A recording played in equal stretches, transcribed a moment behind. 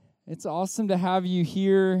It's awesome to have you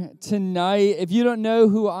here tonight. If you don't know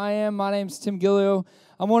who I am, my name's Tim Gillio.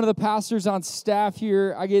 I'm one of the pastors on staff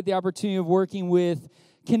here. I get the opportunity of working with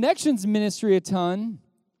Connections Ministry a ton,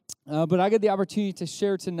 but I get the opportunity to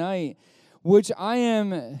share tonight, which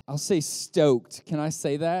I'll say stoked. Can I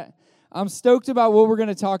say that? I'm stoked about what we're going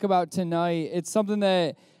to talk about tonight. It's something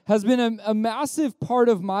that has been a massive part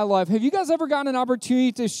of my life. Have you guys ever gotten an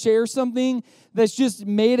opportunity to share something that's just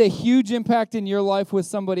made a huge impact in your life with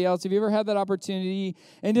somebody else? Have you ever had that opportunity?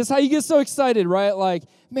 And just how you get so excited, right? Like,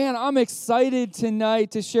 man, I'm excited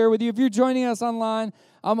tonight to share with you. If you're joining us online,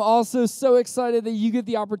 I'm also so excited that you get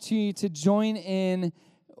the opportunity to join in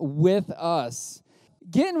with us.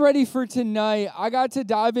 Getting ready for tonight, I got to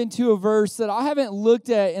dive into a verse that I haven't looked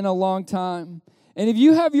at in a long time. And if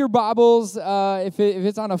you have your Bibles, if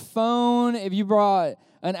it's on a phone, if you brought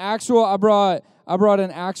an actual, I brought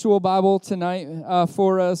an actual Bible tonight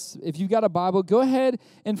for us. If you got a Bible, go ahead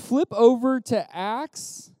and flip over to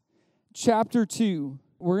Acts chapter 2.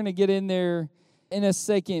 We're going to get in there in a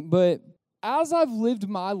second. But as I've lived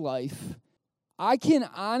my life, I can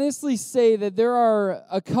honestly say that there are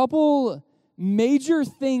a couple major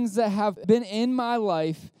things that have been in my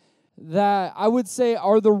life that I would say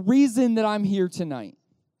are the reason that I'm here tonight.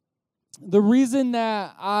 The reason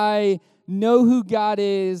that I know who God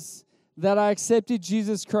is, that I accepted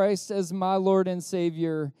Jesus Christ as my Lord and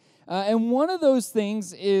Savior. And one of those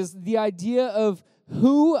things is the idea of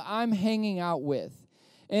who I'm hanging out with.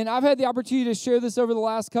 And I've had the opportunity to share this over the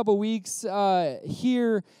last couple weeks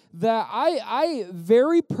here, that I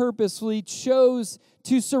very purposefully chose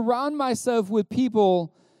to surround myself with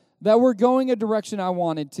people that were going a direction I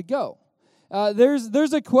wanted to go.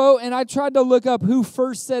 There's a quote, and I tried to look up who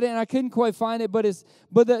first said it, and I couldn't quite find it, but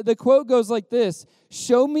the quote goes like this: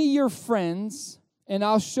 "Show me your friends, and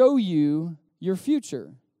I'll show you your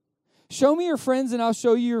future." Show me your friends, and I'll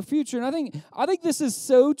show you your future. And I think this is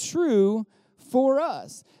so true for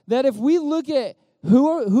us, that if we look at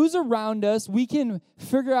who's around us, we can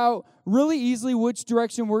figure out really easily which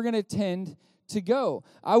direction we're going to tend to go.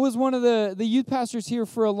 I was one of the youth pastors here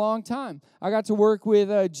for a long time. I got to work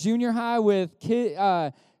with junior high, with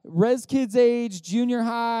res kids age, junior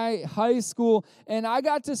high, high school, and I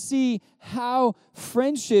got to see how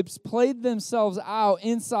friendships played themselves out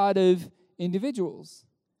inside of individuals.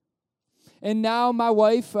 And now my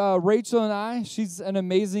wife, Rachel, and I, she's an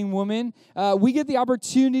amazing woman. We get the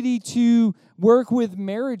opportunity to work with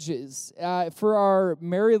marriages for our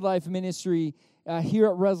married life ministry here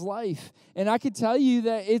at Res Life. And I can tell you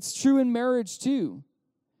that it's true in marriage too.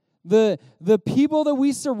 The people that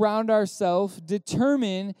we surround ourselves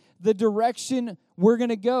determine the direction we're going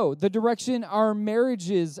to go, the direction our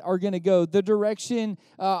marriages are going to go, the direction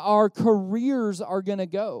our careers are going to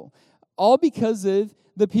go, all because of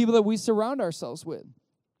the people that we surround ourselves with.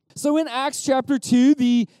 So in Acts chapter 2,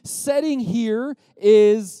 the setting here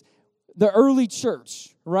is the early church,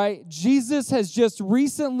 right? Jesus has just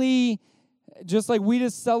recently, just like we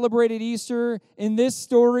just celebrated Easter, in this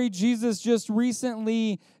story, Jesus just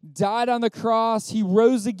recently died on the cross. He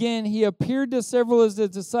rose again. He appeared to several of his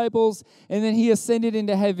disciples, and then he ascended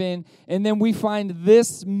into heaven. And then we find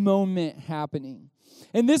this moment happening.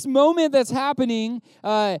 And this moment that's happening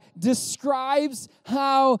describes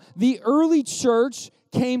how the early church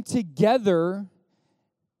came together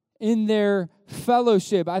in their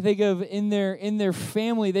fellowship. I think of in their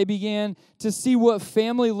family. They began to see what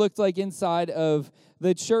family looked like inside of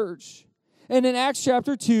the church. And in Acts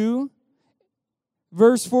chapter 2,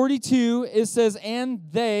 verse 42, it says, "And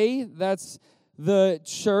they," that's the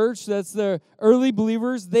church, that's the early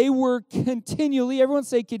believers, "they were continually," everyone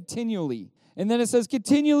say continually. And then it says,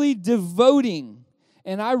 "continually devoting."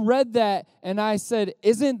 And I read that and I said,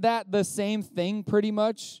 isn't that the same thing pretty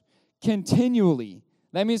much? Continually.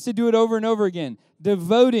 That means to do it over and over again.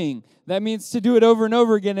 Devoting, that means to do it over and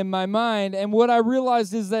over again in my mind. And what I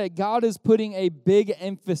realized is that God is putting a big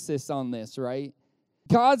emphasis on this, right?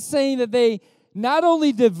 God's saying that they not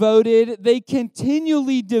only devoted, they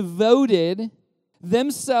continually devoted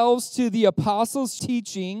themselves to the apostles'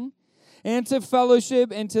 teaching, and to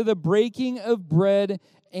fellowship, and to the breaking of bread,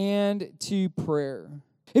 and to prayer.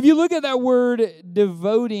 If you look at that word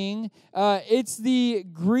devoting, it's the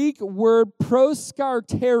Greek word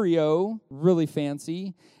proskarterio, really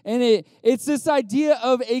fancy, and it's this idea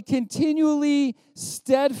of a continually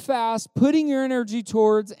steadfast putting your energy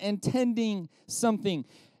towards and tending something.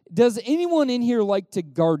 Does anyone in here like to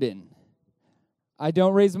garden? I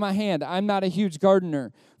don't raise my hand. I'm not a huge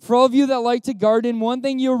gardener. For all of you that like to garden, one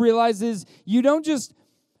thing you'll realize is you don't just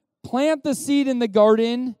plant the seed in the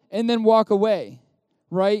garden and then walk away,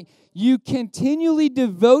 right? you continually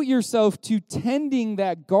devote yourself to tending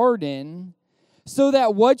that garden so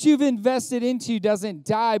that what you've invested into doesn't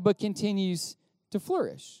die but continues to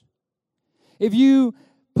flourish. If you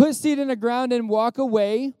put seed in the ground and walk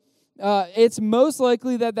away, it's most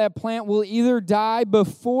likely that that plant will either die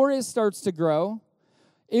before it starts to grow,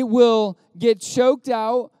 it will get choked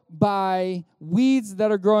out by weeds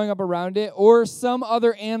that are growing up around it, or some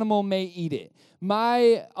other animal may eat it.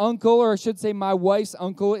 My uncle, or I should say my wife's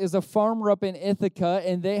uncle, is a farmer up in Ithaca,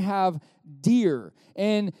 and they have deer.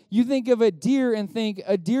 And you think of a deer and think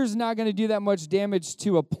a deer's not going to do that much damage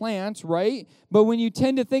to a plant, right? But when you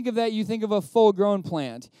tend to think of that, you think of a full-grown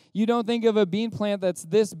plant. You don't think of a bean plant that's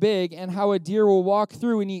this big and how a deer will walk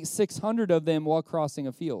through and eat 600 of them while crossing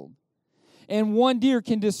a field. And one deer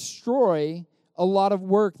can destroy a lot of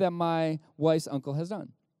work that my wife's uncle has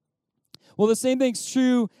done. Well, the same thing's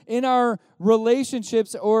true in our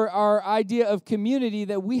relationships or our idea of community,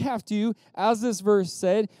 that we have to, as this verse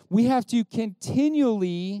said, we have to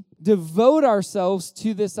continually devote ourselves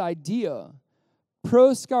to this idea.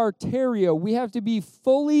 Proskarterio. We have to be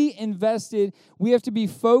fully invested. We have to be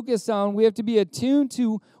focused on. We have to be attuned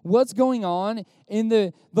to what's going on in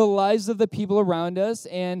the lives of the people around us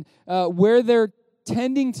and where they're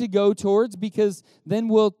tending to go towards, because then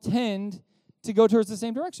we'll tend to go towards the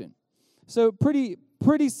same direction. So pretty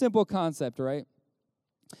simple concept, right?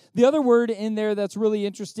 The other word in there that's really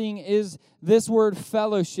interesting is this word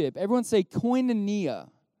fellowship. Everyone say koinonia.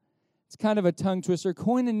 It's kind of a tongue twister.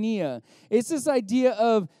 Koinonia. It's this idea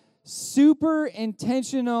of super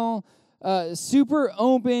intentional, super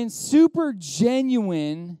open, super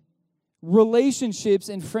genuine relationships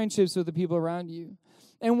and friendships with the people around you.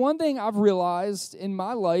 And one thing I've realized in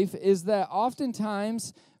my life is that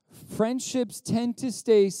oftentimes friendships tend to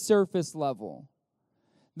stay surface level.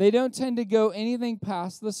 They don't tend to go anything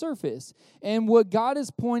past the surface. And what God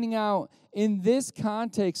is pointing out in this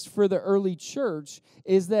context for the early church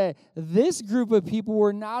is that this group of people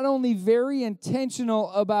were not only very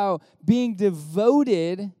intentional about being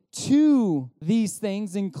devoted to these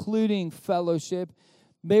things, including fellowship,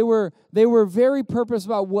 they were very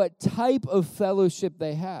purposeful about what type of fellowship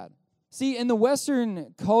they had. See, in the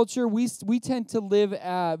Western culture, we tend to live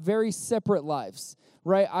very separate lives,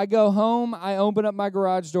 right? I go home, I open up my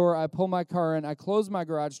garage door, I pull my car in, I close my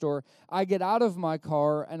garage door, I get out of my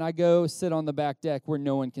car, and I go sit on the back deck where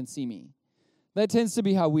no one can see me. That tends to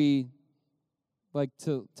be how we like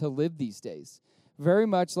to live these days. Very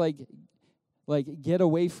much like get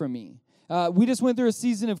away from me. We just went through a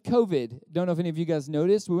season of COVID. Don't know if any of you guys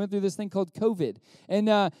noticed. We went through this thing called COVID.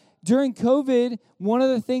 And during COVID, one of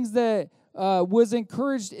the things that was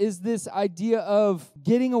encouraged is this idea of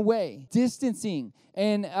getting away, distancing.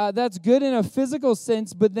 And that's good in a physical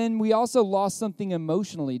sense, but then we also lost something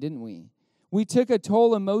emotionally, didn't we? We took a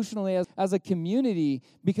toll emotionally as a community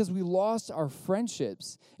because we lost our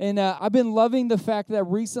friendships. And I've been loving the fact that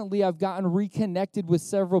recently I've gotten reconnected with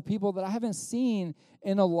several people that I haven't seen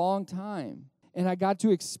in a long time. And I got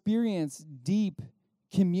to experience deep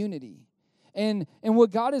community. And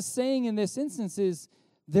what God is saying in this instance is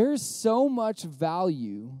there's so much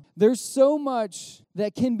value, there's so much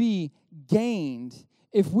that can be gained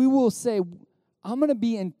if we will say, I'm going to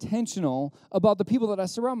be intentional about the people that I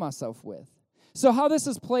surround myself with. So how this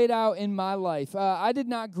has played out in my life. I did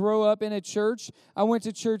not grow up in a church. I went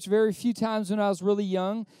to church very few times when I was really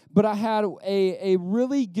young, but I had a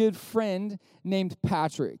really good friend named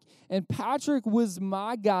Patrick. And Patrick was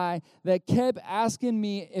my guy that kept asking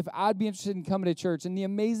me if I'd be interested in coming to church. And the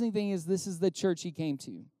amazing thing is this is the church he came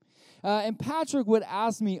to. And Patrick would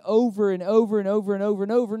ask me over and over and over and over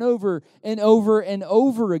and over and over and over and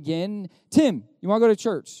over again, Tim, you want to go to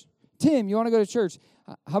church? Tim, you want to go to church?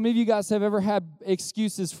 How many of you guys have ever had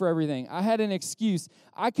excuses for everything? I had an excuse.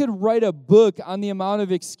 I could write a book on the amount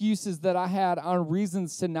of excuses that I had on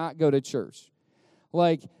reasons to not go to church.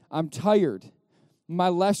 Like, I'm tired. My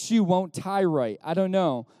left shoe won't tie right. I don't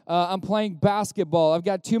know. I'm playing basketball. I've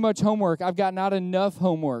got too much homework. I've got not enough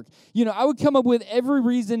homework. You know, I would come up with every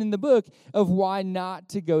reason in the book of why not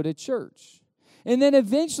to go to church. And then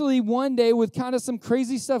eventually one day, with kind of some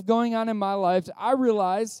crazy stuff going on in my life, I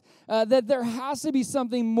realized that there has to be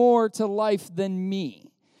something more to life than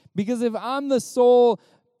me. Because if I'm the sole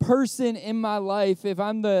person in my life, if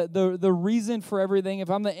I'm the reason for everything, if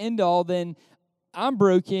I'm the end all, then I'm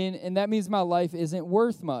broken, and that means my life isn't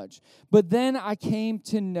worth much. But then I came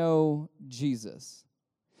to know Jesus.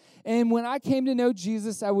 And when I came to know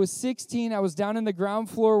Jesus, I was 16. I was down in the ground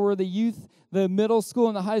floor where the youth, the middle school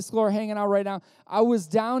and the high school are hanging out right now. I was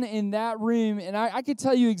down in that room, and I could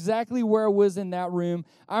tell you exactly where I was in that room.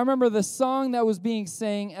 I remember the song that was being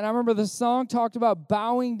sang, and I remember the song talked about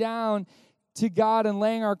bowing down to God and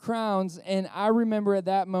laying our crowns. And I remember at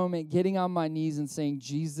that moment getting on my knees and saying,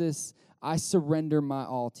 Jesus, I surrender my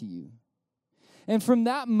all to you. And from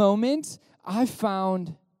that moment, I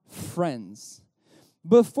found friends.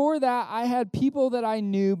 Before that, I had people that I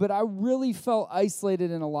knew, but I really felt isolated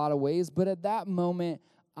in a lot of ways. But at that moment,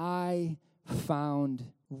 I found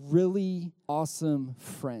really awesome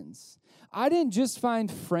friends. I didn't just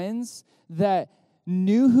find friends that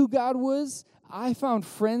knew who God was. I found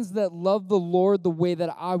friends that loved the Lord the way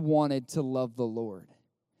that I wanted to love the Lord.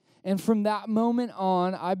 And from that moment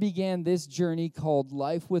on, I began this journey called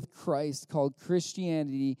Life with Christ, called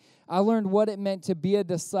Christianity. I learned what it meant to be a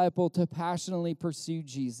disciple, to passionately pursue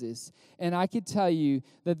Jesus. And I could tell you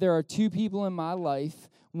that there are two people in my life,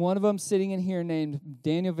 one of them sitting in here named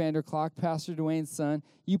Daniel Vanderklok, Pastor Dwayne's son.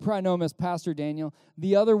 You probably know him as Pastor Daniel.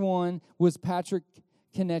 The other one was Patrick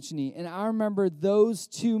Konechny. And I remember those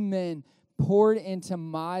two men poured into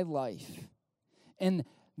my life. And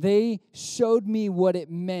they showed me what it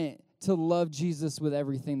meant to love Jesus with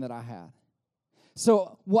everything that I had.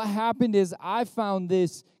 So what happened is I found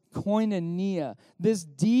this koinonia, this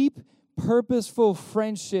deep, purposeful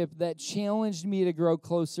friendship that challenged me to grow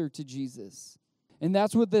closer to Jesus. And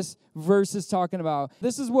that's what this verse is talking about.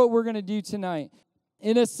 This is what we're going to do tonight.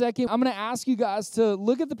 In a second, I'm going to ask you guys to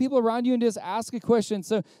look at the people around you and just ask a question.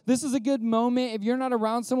 So this is a good moment. If you're not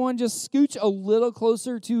around someone, just scooch a little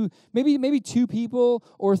closer to maybe two people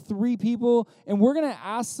or three people, and we're going to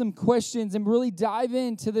ask some questions and really dive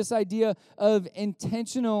into this idea of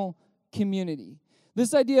intentional community.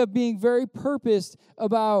 This idea of being very purposed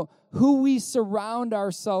about who we surround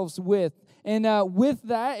ourselves with. And with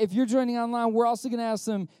that, if you're joining online, we're also going to have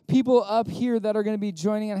some people up here that are going to be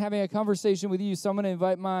joining and having a conversation with you. So I'm going to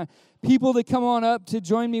invite my people to come on up to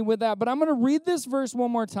join me with that. But I'm going to read this verse one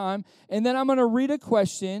more time, and then I'm going to read a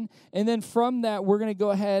question. And then from that, we're going to go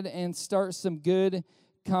ahead and start some good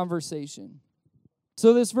conversation.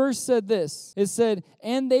 So this verse said this. It said,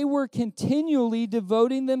 "And they were continually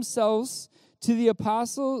devoting themselves to the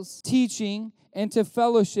apostles' teaching and to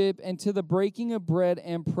fellowship, and to the breaking of bread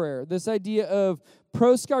and prayer." This idea of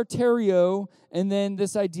proskarterio, and then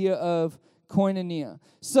this idea of koinonia.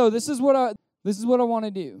 So this is what I want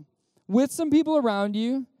to do. With some people around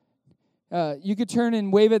you, you could turn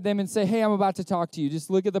and wave at them and say, "Hey, I'm about to talk to you." Just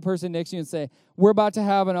look at the person next to you and say, "We're about to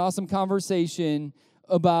have an awesome conversation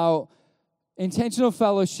about intentional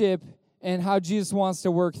fellowship and how Jesus wants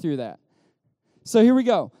to work through that." So here we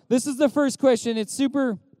go. This is the first question. It's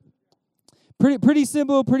Pretty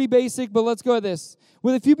simple, pretty basic, but let's go with this.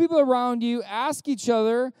 With a few people around you, ask each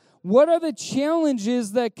other, what are the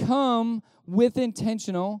challenges that come with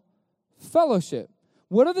intentional fellowship?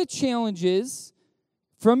 What are the challenges,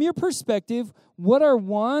 from your perspective, what are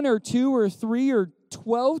 1 or 2 or 3 or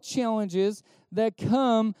 12 challenges that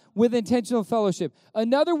come with intentional fellowship?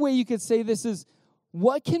 Another way you could say this is,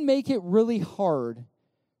 what can make it really hard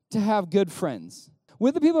to have good friends?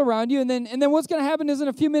 With the people around you, and then what's going to happen is in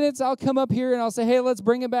a few minutes, I'll come up here and I'll say, "Hey, let's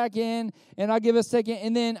bring it back in," and I'll give a second,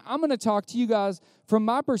 and then I'm going to talk to you guys from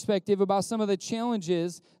my perspective about some of the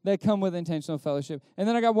challenges that come with intentional fellowship. And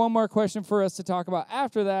then I got one more question for us to talk about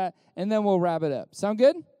after that, and then we'll wrap it up. Sound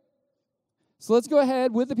good? So let's go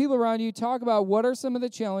ahead with the people around you, talk about what are some of the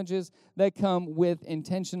challenges that come with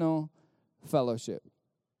intentional fellowship.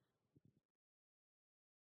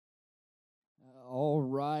 All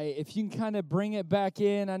right. If you can kind of bring it back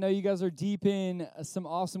in. I know you guys are deep in some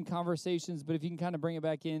awesome conversations, but if you can kind of bring it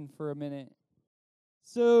back in for a minute.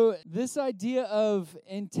 So this idea of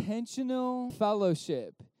intentional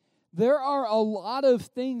fellowship, there are a lot of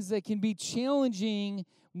things that can be challenging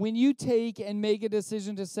when you take and make a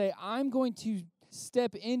decision to say, I'm going to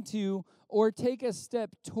step into or take a step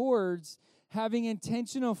towards having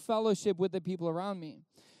intentional fellowship with the people around me.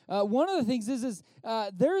 One of the things is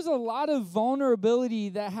there's a lot of vulnerability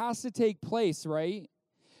that has to take place, right?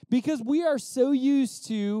 Because we are so used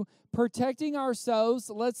to protecting ourselves.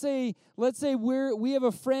 Let's say we have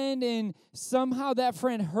a friend and somehow that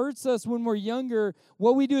friend hurts us when we're younger.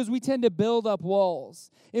 What we do is we tend to build up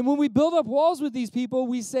walls. And when we build up walls with these people,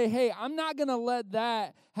 we say, "Hey, I'm not going to let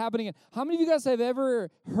that happen again." How many of you guys have ever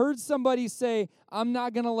heard somebody say, "I'm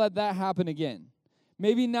not going to let that happen again"?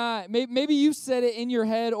 Maybe not. Maybe you said it in your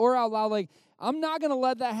head or out loud, like, "I'm not going to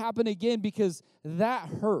let that happen again because that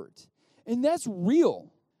hurt." And that's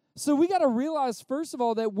real. So we got to realize, first of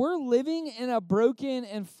all, that we're living in a broken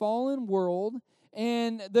and fallen world,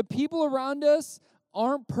 And the people around us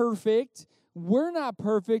aren't perfect. We're not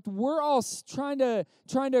perfect. We're all trying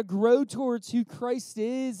to grow towards who Christ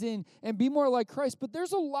is and be more like Christ. But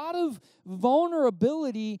there's a lot of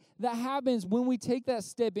vulnerability that happens when we take that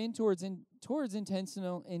step in towards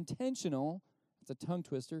intentional. It's a tongue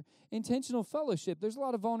twister. Intentional fellowship. There's a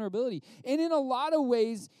lot of vulnerability. And in a lot of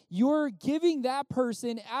ways, you're giving that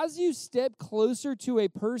person, as you step closer to a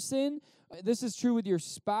person, this is true with your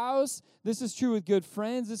spouse, this is true with good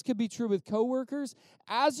friends, this could be true with coworkers.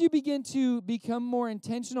 As you begin to become more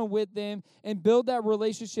intentional with them and build that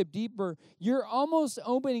relationship deeper, you're almost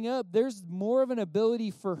opening up. There's more of an ability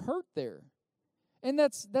for hurt there. And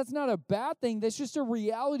that's not a bad thing. That's just a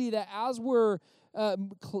reality that as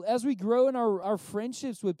we grow in our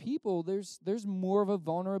friendships with people, there's more of a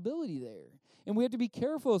vulnerability there. And we have to be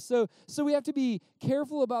careful. So we have to be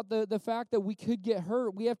careful about the fact that we could get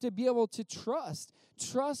hurt. We have to be able to trust.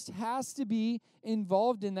 Trust has to be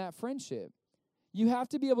involved in that friendship. You have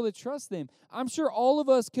to be able to trust them. I'm sure all of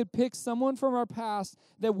us could pick someone from our past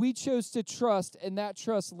that we chose to trust, and that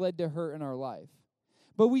trust led to hurt in our life.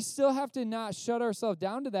 But we still have to not shut ourselves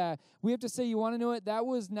down to that. We have to say, you want to know what? That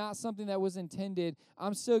was not something that was intended.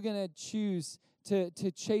 I'm still going to choose to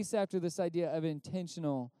chase after this idea of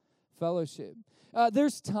intentional fellowship.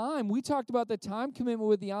 There's time. We talked about the time commitment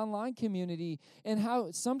with the online community and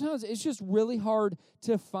how sometimes it's just really hard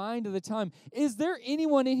to find the time. Is there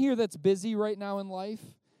anyone in here that's busy right now in life?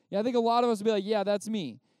 Yeah, I think a lot of us would be like, yeah, that's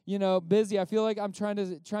me. Busy. I feel like I'm trying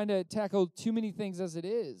to tackle too many things as it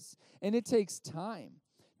is. And it takes time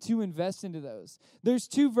to invest into those. There's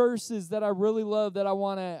two verses that I really love that I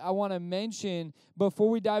want to mention before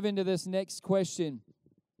we dive into this next question.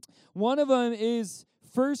 One of them is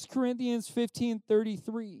 1 Corinthians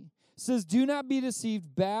 15:33. Says, "Do not be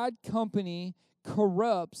deceived, bad company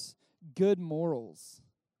corrupts good morals."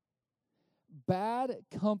 Bad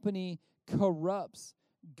company corrupts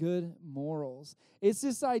good morals. It's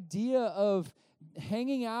this idea of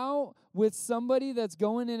hanging out with somebody that's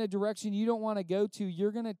going in a direction you don't want to go to.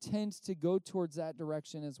 You're going to tend to go towards that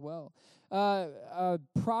direction as well.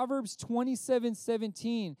 Proverbs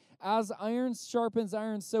 27:17, as iron sharpens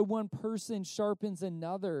iron, so one person sharpens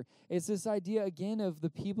another. It's this idea, again, of the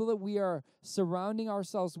people that we are surrounding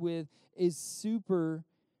ourselves with is super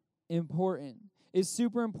important. Is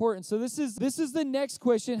super important. So this is the next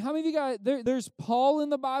question. How many of you guys, there's Paul in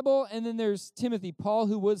the Bible, and then there's Timothy. Paul,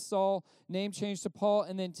 who was Saul, name changed to Paul,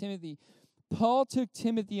 and then Timothy. Paul took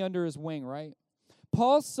Timothy under his wing, right?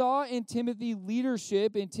 Paul saw in Timothy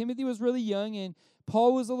leadership, and Timothy was really young, and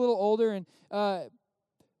Paul was a little older, and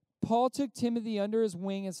Paul took Timothy under his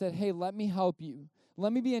wing and said, hey, let me help you.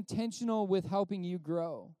 Let me be intentional with helping you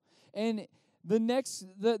grow. And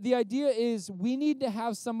the idea is we need to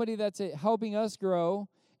have somebody that's helping us grow,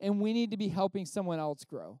 and we need to be helping someone else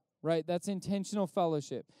grow, right? That's intentional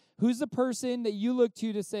fellowship. Who's the person that you look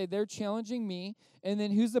to say they're challenging me, and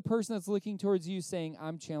then who's the person that's looking towards you saying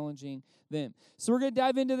I'm challenging them? So we're going to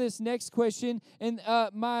dive into this next question, and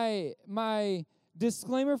my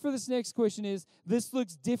disclaimer for this next question is this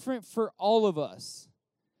looks different for all of us.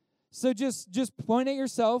 So just point at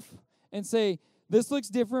yourself and say, this looks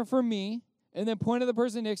different for me. And then point at the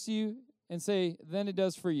person next to you and say, then it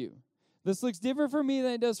does for you. This looks different for me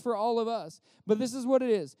than it does for all of us. But this is what it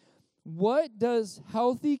is. What does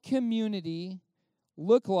healthy community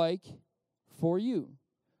look like for you?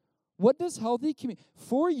 What does healthy community,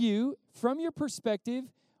 for you, from your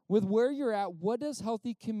perspective, with where you're at, what does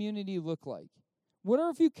healthy community look like? What are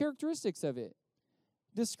a few characteristics of it?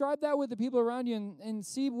 Describe that with the people around you and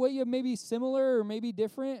see what you may be similar or maybe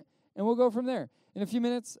different, and we'll go from there. In a few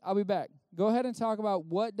minutes, I'll be back. Go ahead and talk about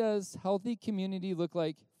what does healthy community look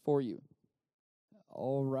like for you.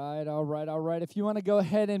 All right. If you want to go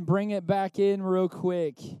ahead and bring it back in real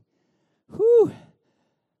quick. Whew.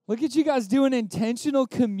 Look at you guys doing intentional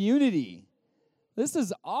community. This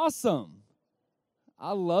is awesome.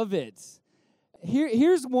 I love it.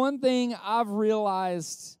 Here's one thing I've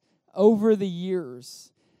realized over the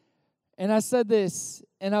years. And I said this,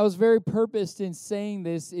 and I was very purposed in saying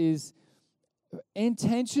this, is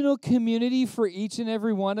intentional community for each and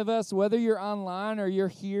every one of us, whether you're online or you're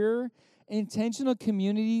here, intentional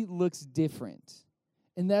community looks different.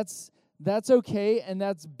 And that's okay, and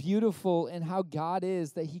that's beautiful in how God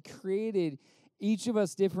is, that He created each of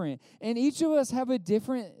us different. And each of us have a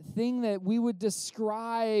different thing that we would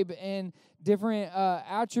describe and different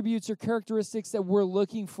attributes or characteristics that we're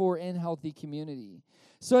looking for in healthy community.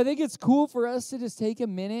 So I think it's cool for us to just take a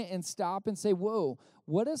minute and stop and say, whoa,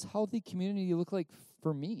 what does healthy community look like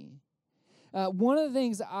for me? One of the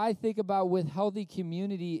things I think about with healthy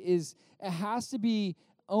community is it has to be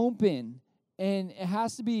open And it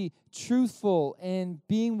has to be truthful and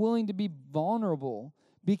being willing to be vulnerable,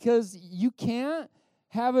 because you can't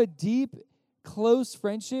have a deep, close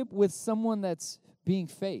friendship with someone that's being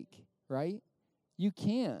fake, right? You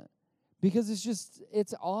can't, because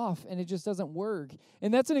it's off and it just doesn't work.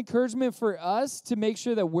 And that's an encouragement for us to make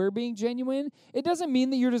sure that we're being genuine. It doesn't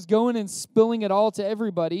mean that you're just going and spilling it all to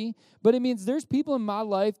everybody, but it means there's people in my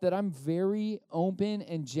life that I'm very open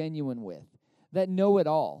and genuine with, that know it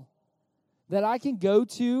all, that I can go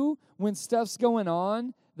to when stuff's going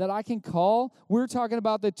on, that I can call. We're talking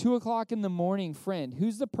about the 2 o'clock in the morning friend.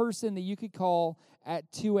 Who's the person that you could call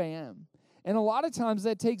at 2 a.m.? And a lot of times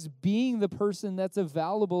that takes being the person that's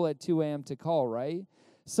available at 2 a.m. to call, right?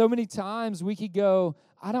 So many times we could go,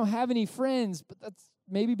 I don't have any friends, but that's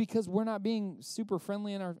maybe because we're not being super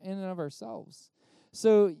friendly in and of ourselves.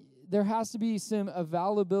 So there has to be some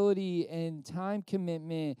availability and time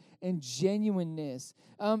commitment and genuineness.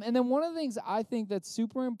 And then one of the things I think that's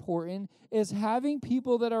super important is having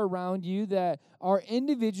people that are around you that are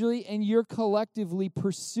individually and you're collectively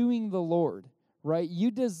pursuing the Lord, right? You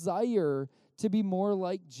desire to be more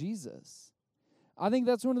like Jesus. I think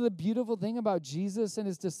that's one of the beautiful things about Jesus and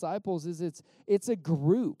his disciples is it's a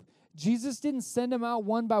group. Jesus didn't send them out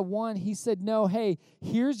one by one. He said, no, hey,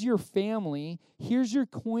 here's your family. Here's your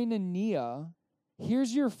koinonia.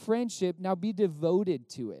 Here's your friendship. Now be devoted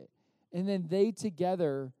to it. And then they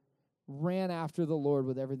together ran after the Lord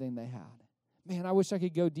with everything they had. Man, I wish I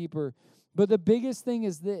could go deeper. But the biggest thing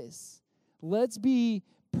is this. Let's be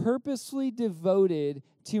purposefully devoted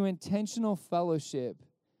to intentional fellowship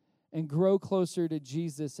and grow closer to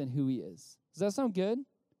Jesus and who he is. Does that sound good?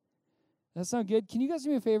 That sound good? Can you guys do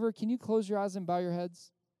me a favor? Can you close your eyes and bow your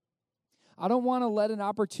heads? I don't want to let an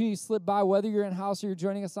opportunity slip by, whether you're in house or you're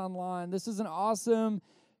joining us online. This is an awesome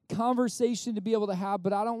conversation to be able to have,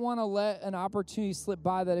 but I don't want to let an opportunity slip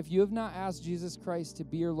by that if you have not asked Jesus Christ to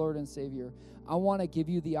be your Lord and Savior, I want to give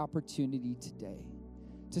you the opportunity today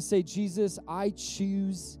to say, Jesus, I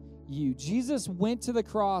choose you. Jesus went to the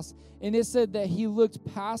cross, and it said that he looked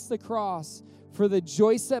past the cross for the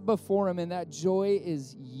joy set before him, and that joy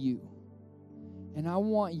is you. And I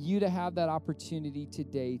want you to have that opportunity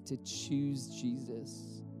today to choose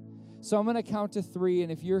Jesus. So I'm going to count to 3,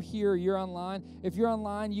 and if you're here or you're online, if you're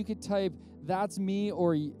online, you could type, that's me,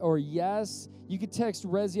 or yes. You could text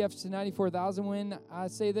ResEF to 94,000 when I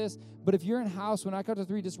say this. But if you're in house, when I count to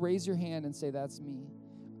 3, just raise your hand and say, that's me.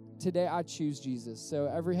 Today I choose Jesus. So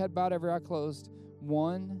every head bowed, every eye closed.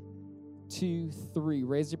 1, 2, 3.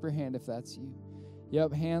 Raise up your hand if that's you.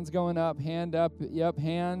 Yep, hands going up, hand up. Yep,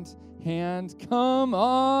 hand. Come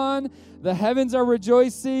on. The heavens are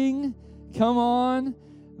rejoicing. Come on.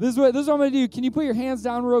 This is what I'm going to do. Can you put your hands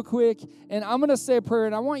down real quick? And I'm going to say a prayer,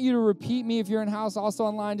 and I want you to repeat me if you're in house, also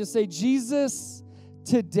online. Just say, Jesus,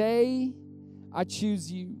 today I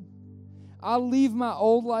choose you. I'll leave my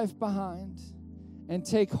old life behind and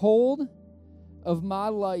take hold of my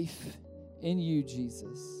life in you,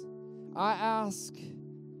 Jesus. I ask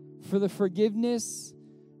for the forgiveness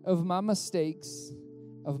of my mistakes,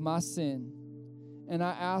 of my sin. And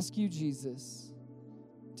I ask you, Jesus,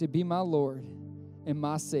 to be my Lord and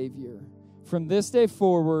my Savior from this day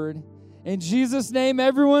forward. In Jesus' name,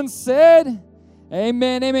 everyone said,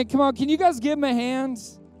 amen, amen. Come on, can you guys give him a hand?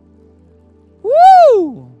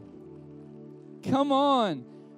 Woo! Come on.